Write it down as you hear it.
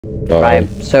Right,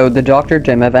 so the Dr.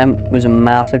 Doom event was a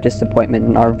massive disappointment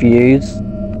and our views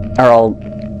are all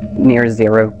near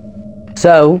zero.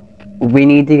 So, we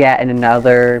need to get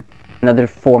another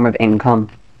form of income.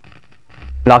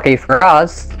 Lucky for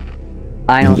us,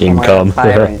 I know income.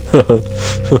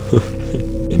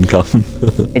 Income.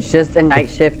 It's just a night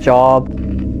shift job,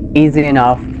 easy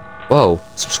enough. Whoa,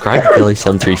 subscribe to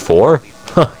Billy734?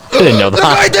 I didn't know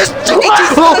that.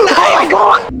 Oh my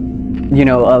god! You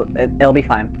know, it'll be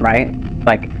fine, right?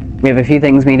 Like, we have a few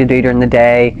things we need to do during the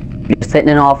day. We just sit in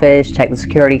an office, check the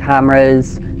security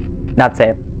cameras. That's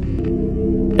it.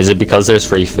 Is it because there's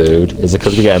free food? Is it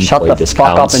because we get employee discounts? Shut the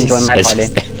fuck up and join my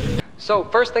party. So,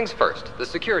 first things first, the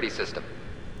security system.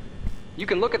 You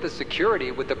can look at the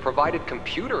security with the provided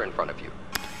computer in front of you.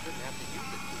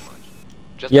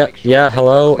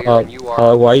 Hello,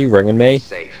 why are you ringing me?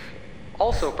 Safe.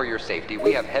 Also, for your safety,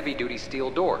 we have heavy-duty steel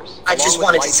doors. I just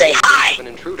wanted to say hi,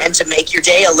 and to make your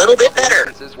day a little bit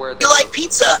better. You like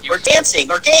pizza, or dancing,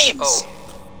 or games.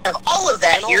 Have all of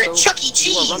that here at Chuck E.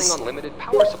 Cheese.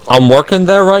 I'm working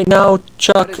there right now,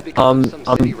 Chuck. I'm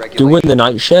doing the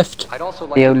night shift.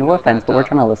 Yo, no offense, but we're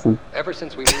trying to listen. Ever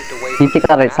since we moved away Can you take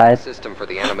that outside? system for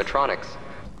the animatronics.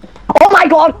 Oh my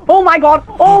god! Oh my god!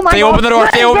 Oh my god! They open the door!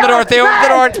 They open the door! They open the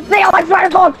door! They I swear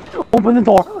to God! Open the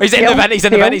door! He's in the vent! He's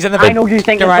in the vent! He's in the vent! I know you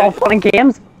think it's all fun and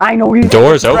games. I know you.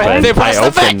 Doors open. I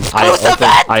opened.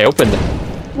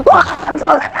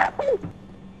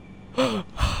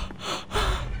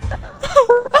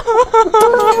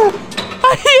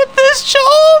 I hate this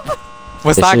job!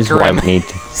 Was that grim?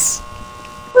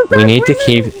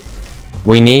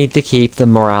 We need to keep the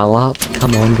morale up.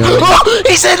 Come on, guys. Oh,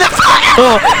 he's in the fire!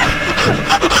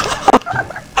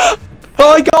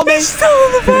 Oh, he got me! He's still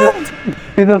in the vent!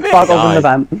 Who the fuck opened the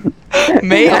vent?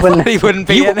 Me? I thought he wouldn't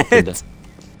be in it.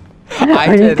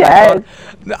 Are you dead?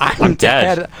 I'm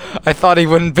dead. I thought he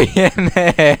wouldn't be in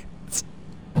it.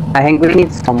 I think we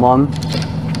need someone.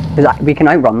 We can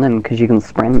outrun them because you can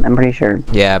sprint, I'm pretty sure.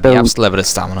 Yeah, but you have a little bit of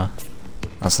stamina.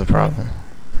 That's the problem.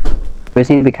 We just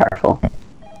need to be careful.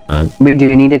 We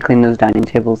do need to clean those dining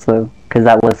tables though, because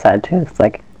that was said too. It's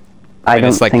like, I don't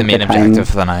it's like think the main objective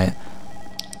for the night.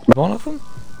 One of them?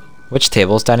 Which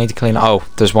tables do I need to clean? Oh,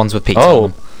 there's ones with pizza.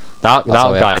 Oh, that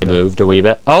guy moved a wee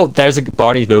bit. Oh, there's a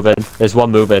body moving. There's one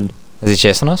moving. Is he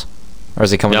chasing us? Or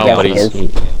is he coming? No, but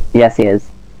Yes, he is.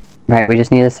 Right, we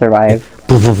just need to survive.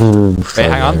 Wait,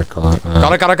 hang on. Got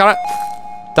it.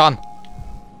 Done.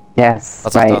 Yes,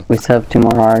 That's right. done. We still have 2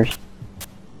 more hours.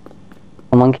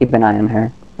 Someone keep an eye on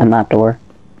her and that door.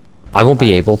 I won't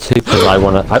be able to because I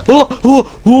want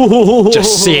to.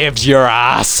 Just saved your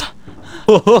ass.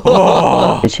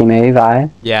 Did she move?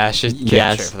 Yeah, she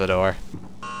came straight for the door.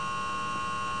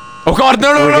 Oh god,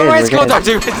 no, it's going down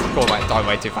too. It's going down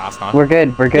way too fast now. We're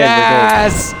good.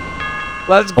 Yes.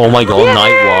 Let's go. Oh my god,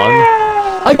 night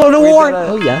 1. I got an award.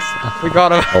 Oh yes. We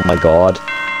got him. Oh my god.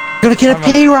 Gonna get a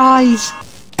pay rise.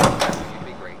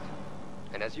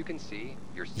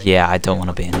 Yeah, I don't want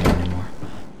to be in here anymore.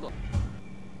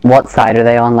 What side are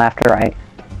they on, left or right?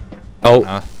 Oh,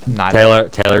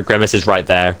 Taylor, Grimace is right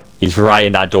there. He's right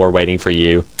in that door waiting for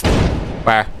you.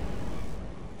 Where?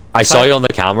 I saw you on the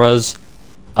cameras.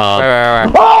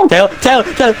 Where? Oh! Taylor.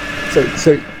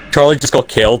 So Charlie just got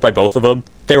killed by both of them.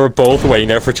 They were both waiting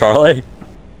there for Charlie.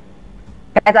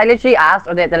 Guys, I literally asked,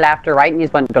 are they at the left or right, and you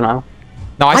just went, don't know.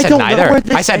 No, I said neither.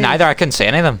 I said neither. I couldn't see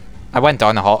any of them. I went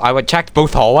down the hall. I checked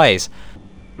both hallways.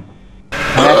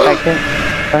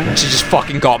 She just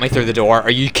fucking got me through the door. Are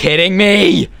you kidding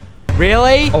me?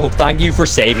 Really? Oh, thank you for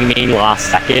saving me last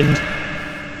second.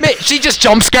 Mate, she just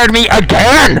jump scared me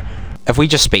again! If we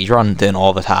just speedrun doing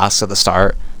all the tasks at the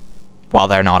start while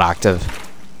they're not active.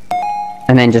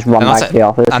 And then just run back to the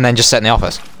office. And then just sit in the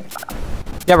office.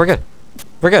 Yeah, we're good.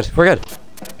 We're good.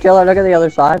 Killer, look at the other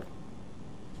side.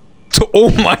 Oh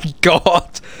my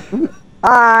god!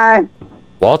 Hi!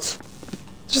 What?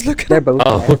 Just look at They're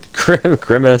both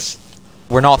Grimace.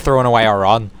 We're not throwing away our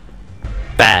run.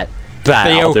 Bet, Theo,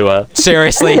 I'll do it.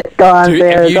 Seriously, Go on, if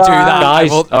Theo, you do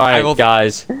that,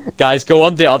 guys, guys, go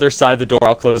on the other side of the door.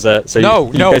 I'll close it. So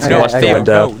no, no.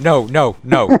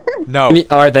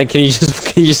 Alright then, can you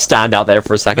just stand out there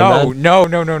for a second? No.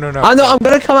 I'm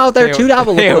gonna come out there too to have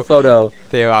a look at the photo.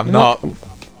 Theo, I'm not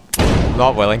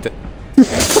willing to.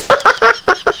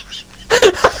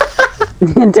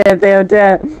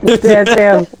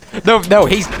 Damn. No,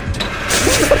 he's.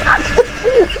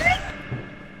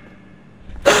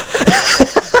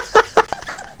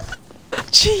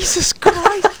 Jesus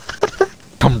Christ!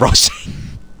 Come rushing.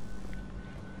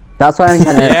 That's why I'm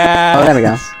gonna. Yeah. Oh, there we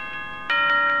go.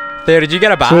 Theo, did you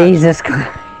get a badge? Jesus Christ.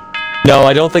 No,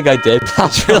 I don't think I did.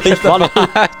 That's really funny.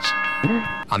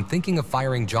 I'm thinking of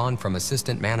firing John from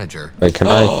assistant manager. Wait, can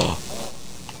I?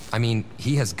 I mean,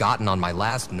 he has gotten on my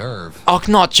last nerve. Oh,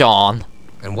 not John.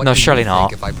 And what No, do you surely think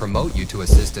not. if I promote you to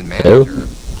assistant manager?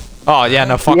 Oh yeah,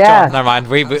 no, fuck Yeah. John. Never mind.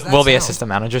 We'll be sound? assistant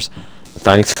managers.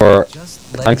 Thanks for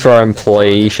Just let thanks me for our know if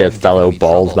employeeship, you're gonna fellow give me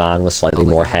bald trouble. man with slightly I'll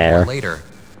let more you know hair. later.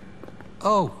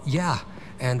 Oh, yeah.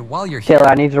 And while you're here, Taylor,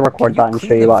 I need to record can that and clean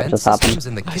show you the what vent just happened. systems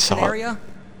in the I kitchen saw it. area?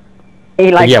 He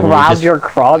like Yeah, we grabbed just- your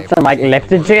crotch and like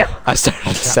lifted you. I started to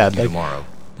I'll say chat to you like, tomorrow.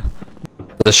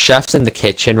 The chef's in the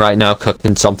kitchen right now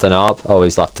cooking something up. Oh,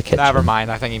 he's left the kitchen. never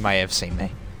mind. I think he may have seen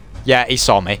me. Yeah, he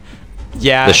saw me.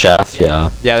 Yeah. The chef,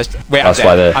 yeah. Yeah. Wait, That's I'm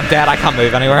why dead. the- I'm dead. I can't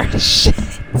move anywhere. Shit.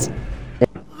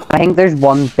 I think there's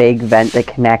one big vent that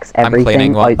connects cleaning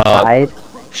everything one. outside,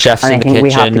 Chef's and I in the think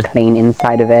we have kitchen. to clean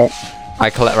inside of it. I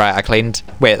cleaned.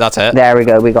 Wait, that's it. There we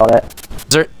go, we got it.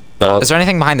 Is there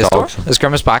anything behind this door? Is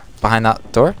Grimace back behind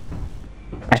that door?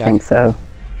 I think so.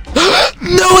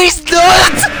 No, he's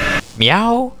not!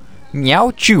 Meow.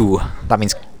 Meow Chu. That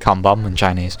means cum bum in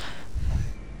Chinese.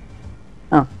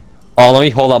 Oh, let me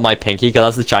hold up my pinky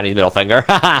because that's the Chinese middle finger.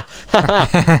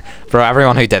 Bro,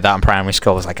 everyone who did that in primary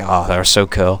school was like, oh, they were so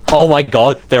cool. Oh my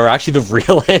god, they were actually the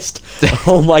realest.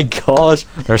 Oh my god.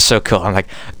 They're so cool. I'm like,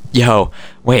 yo,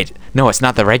 wait, no, it's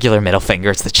not the regular middle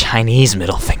finger, it's the Chinese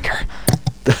middle finger.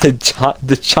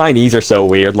 The Chinese are so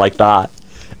weird like that.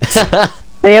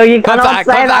 Leo, you Come cannot back,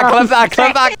 say come back, that. come back,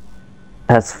 come back.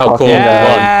 That's Oh, fucking cool. good.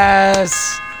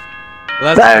 Yes!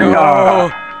 Let's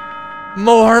go!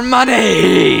 More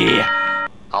money!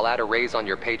 I'll add a raise on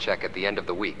your paycheck at the end of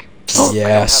the week.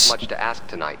 Yes. I don't have much to ask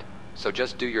tonight, so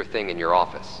just do your thing in your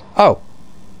office. Oh.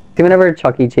 See, whenever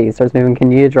Chuck E. Cheese starts moving,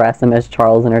 can you address him as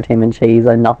Charles Entertainment Cheese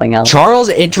and nothing else? Charles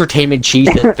Entertainment Cheese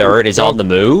the Third is on the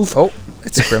move. Oh,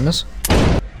 it's Grimace.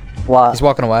 What? He's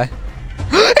walking away.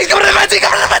 He's coming to the vent! He's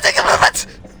coming to the vent! He's coming to the vent!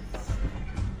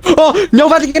 Oh, no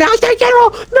Vatican House State General!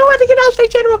 No Vatican House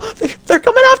State General! They're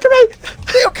coming after me!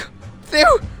 Theo!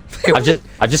 Theo! Theo!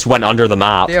 I just went under the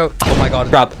map. Theo! Oh my god.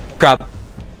 Grab,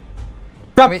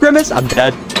 Wait. Grimace! I'm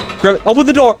dead. Grimace, open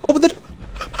the door! Open the door!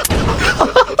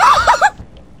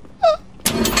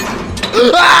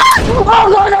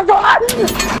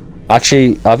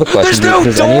 Actually, I have a question. There's no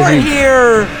Does door any of you-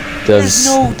 here! Does, There's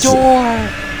no door!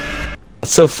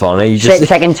 That's so funny. You just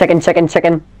Chicken.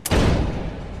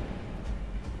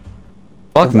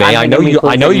 fuck me. I know you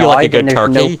like a good There's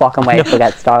turkey. no fucking way to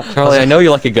get stuck. Charlie, I know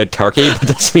you like a good turkey, but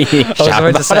that's me.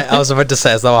 I was about to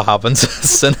say, is that what happens as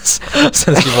soon as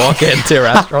you walk into a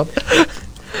restaurant?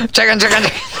 Chicken!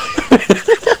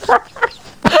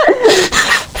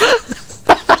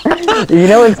 You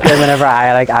know it's good whenever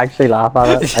I like actually laugh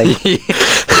at it. Like,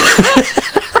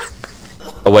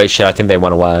 Oh wait, shit! I think they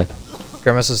went away.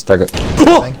 Grimace is They're good.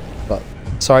 thing, but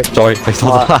sorry. Sorry, I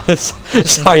thought that was...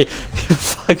 Sorry,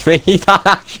 fuck me. That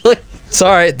actually.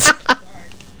 Sorry.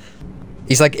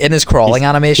 He's like in his crawling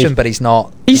animation, but he's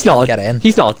not. He's not. Get in.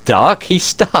 He's not stuck. He's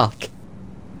stuck.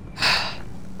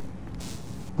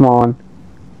 come on.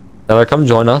 Never come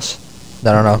join us.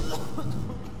 No.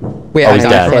 Wait, Oh, I he's died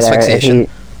dead. from Stay there, asphyxiation. he-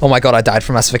 Oh my god, I died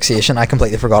from asphyxiation. I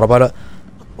completely forgot about it.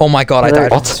 Oh my god, I died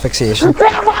from What? asphyxiation. Stay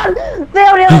on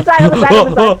the other side, on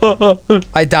the side.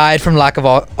 I died from lack of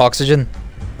oxygen.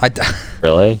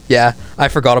 Really? Yeah, I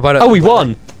forgot about it. Oh, we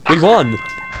won. We won.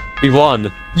 We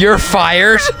won. You're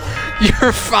fired.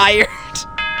 You're fired.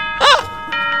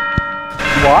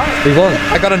 What? We won.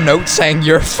 I got a note saying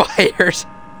you're fired.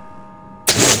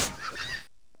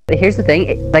 Here's the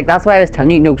thing, like that's why I was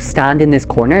telling you, no, stand in this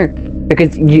corner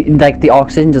because you like the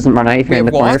oxygen doesn't run out if you're in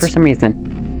the Wait, corner what? for some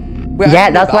reason. Wait, Yeah,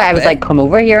 I that's why I was bit. like, come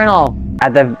over here and all.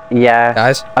 At the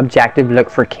Guys, objective, look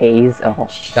for keys. Oh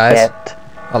shit. Guys.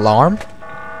 alarm.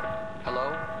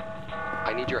 Hello?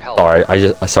 I need your help. Sorry, I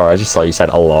just thought you said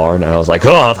alarm, and I was like,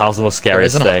 oh, that was the most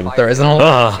scariest thing. There isn't a alarm.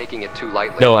 Ah. Taking it too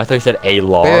lightly. No, I thought you said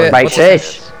alarm. Wait, Right, what's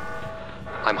fish.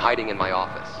 I'm hiding in my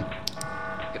office.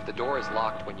 If the door is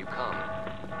locked when you come,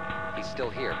 he's still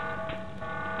here.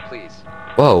 Please.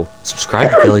 Whoa, subscribe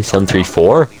to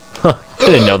Billy734? I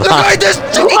didn't know that.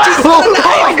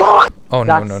 Oh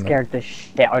no, That no. scared the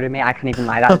shit out of me. I can't even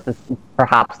lie. That's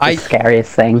perhaps the I-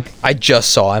 scariest thing. I just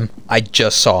saw him.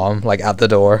 Like at the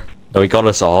door. No, he got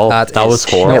us all. That was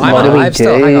is- horrible. What do we I'm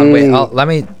still. Hang on, wait. do? Let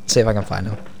me see if I can find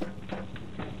him.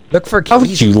 Look for How would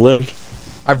keys. you live?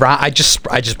 I ran. I just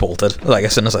bolted. Like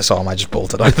as soon as I saw him, I just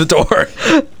bolted out the door.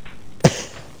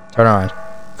 Turn around.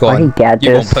 Go I on. can get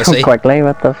You this won't pussy. so quickly.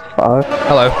 What the fuck?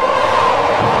 Hello.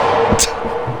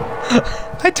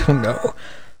 I don't know.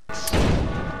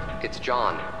 It's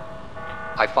John.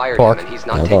 I fired Fuck. him and he's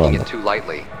not Hold taking on. it too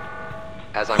lightly.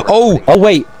 As I'm Oh! recording, Oh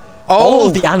wait. All Oh!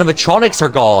 of the animatronics are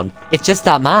gone. It's just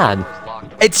that man. the door is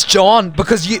locked It's John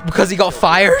because he got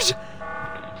fired.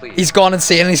 Please. He's gone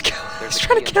insane and he's There's a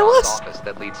trying key to in kill John's us. office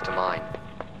that leads to mine.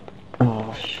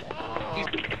 Oh, shit.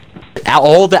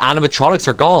 All the animatronics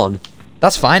are gone.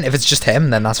 That's fine. If it's just him,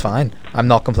 then that's fine. I'm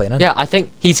not complaining. Yeah, I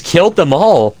think he's killed them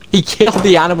all. He killed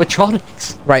the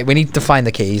animatronics. Right, we need to find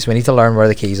the keys. We need to learn where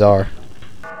the keys are.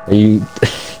 Are you...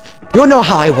 You don't know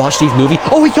how I watch these movies.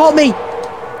 Oh, he got me!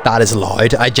 That is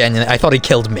loud. I thought he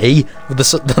killed me with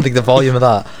the volume of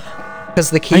that. Because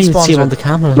the I key didn't spawns see him are- on the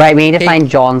camera. Right, we need to Hey. find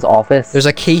John's office. There's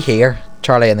a key here.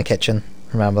 Charlie in the kitchen.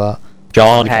 Remember that?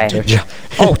 John, Okay.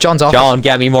 Oh, John's office. John,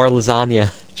 get me more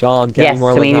lasagna. John, get Yes, me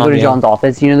more so lasagna. we need to go to John's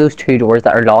office. You know those two doors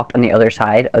that are locked on the other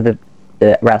side of the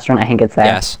restaurant? I think it's there.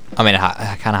 Yes. I mean, it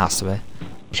kind of has to be.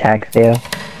 Check, Theo.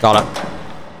 Got it.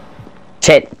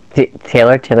 Shit,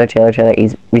 Taylor.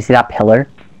 We see that pillar?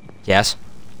 Yes.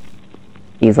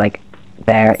 He's like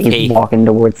there. He's Key. walking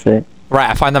towards the... Right,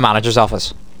 I find the manager's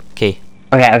office. Key.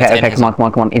 Okay, come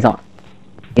on.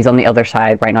 He's on the other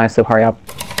side right now, so hurry up.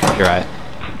 You're right.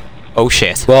 Oh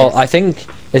shit. Well, I think...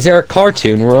 Is there a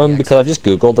cartoon room? Because I've just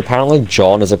googled. Apparently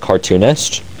John is a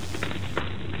cartoonist.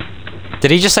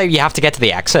 Did he just say you have to get to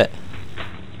the exit?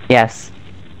 Yes.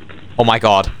 Oh my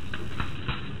god.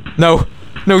 No.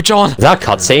 No, John. Is that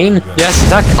cutscene? Yes. Is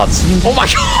that cutscene? Oh my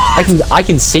god. I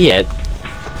can see it.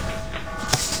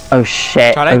 Oh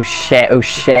shit, Charlie? oh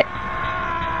shit.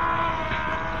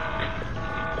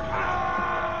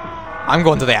 I'm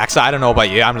going to the exit. I don't know about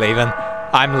you. I'm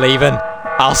leaving.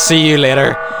 I'll see you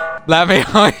later. Let me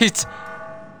out.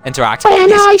 Interact.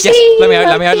 Yes. Let me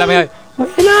out. When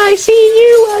I see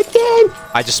you again.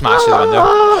 I just smashed through the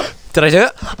window. Did I do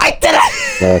it? I did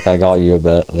it! Look, I got you a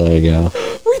bit. There you go.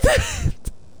 We did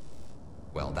it!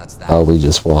 Well, that's that. Oh, we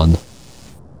just won.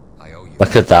 I owe you.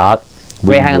 Look at that. We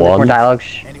Wait, hang on, there's more won. dialogue.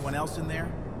 Anyone else in there?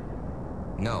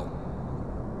 No.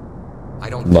 I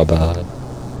don't My think- bad.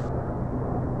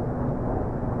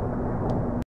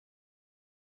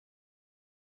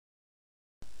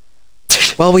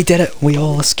 Well, we did it. We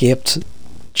all escaped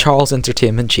Charles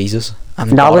Entertainment Jesus.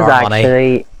 And That got was our money.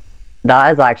 actually...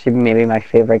 That is actually maybe my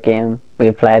favourite game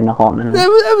we've played in a hot minute.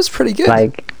 It was pretty good.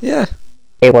 Like, yeah.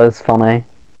 it was funny,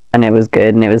 and it was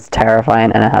good, and it was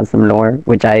terrifying, and it had some lore,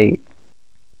 which I...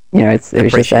 You know, it was just...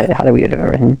 Appreciate It had a weird of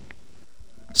everything.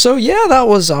 So yeah, that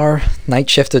was our night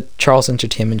shift at Charles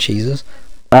Entertainment Jesus.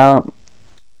 Well...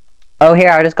 Oh, here,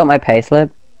 I just got my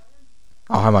payslip.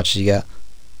 Oh, how much did you get?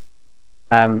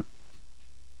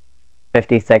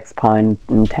 £56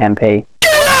 and 10p.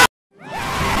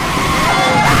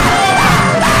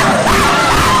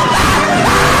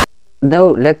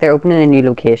 No, look, they're opening a new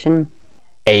location.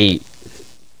 And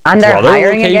And they're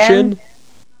hiring again.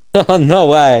 No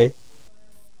way.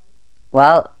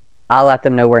 Well, I'll let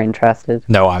them know we're interested.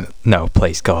 No,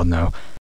 please God, no.